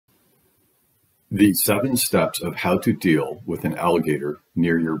The 7 steps of how to deal with an alligator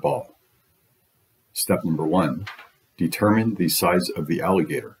near your ball. Step number 1, determine the size of the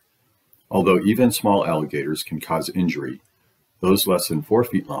alligator. Although even small alligators can cause injury, those less than 4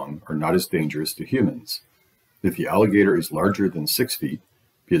 feet long are not as dangerous to humans. If the alligator is larger than 6 feet,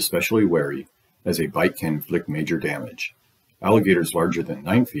 be especially wary, as a bite can inflict major damage. Alligators larger than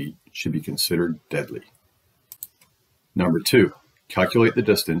 9 feet should be considered deadly. Number 2, calculate the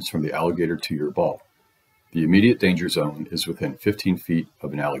distance from the alligator to your ball. The immediate danger zone is within 15 feet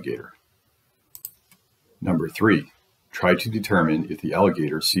of an alligator. Number 3, try to determine if the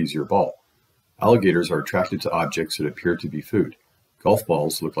alligator sees your ball. Alligators are attracted to objects that appear to be food. Golf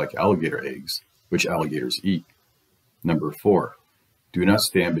balls look like alligator eggs, which alligators eat. Number 4, do not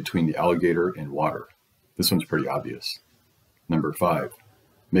stand between the alligator and water. This one's pretty obvious. Number 5,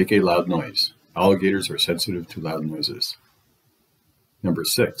 make a loud noise. Alligators are sensitive to loud noises. Number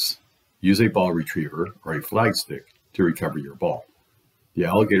 6, use a ball retriever or a flag stick to recover your ball. The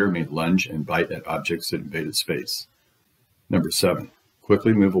alligator may lunge and bite at objects that invade its space. Number 7,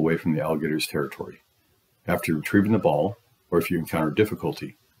 quickly move away from the alligator's territory. After retrieving the ball, or if you encounter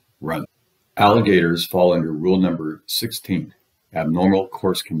difficulty, run. Alligators fall under rule number 16, abnormal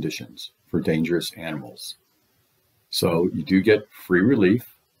course conditions for dangerous animals. So you do get free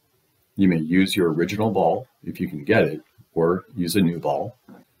relief. You may use your original ball if you can get it, or use a new ball.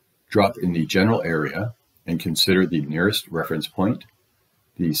 Drop in the general area and consider the nearest reference point,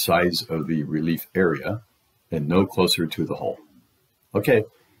 the size of the relief area, and no closer to the hole. Okay,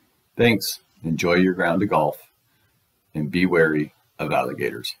 thanks. Enjoy your round of golf and be wary of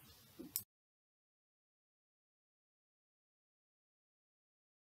alligators.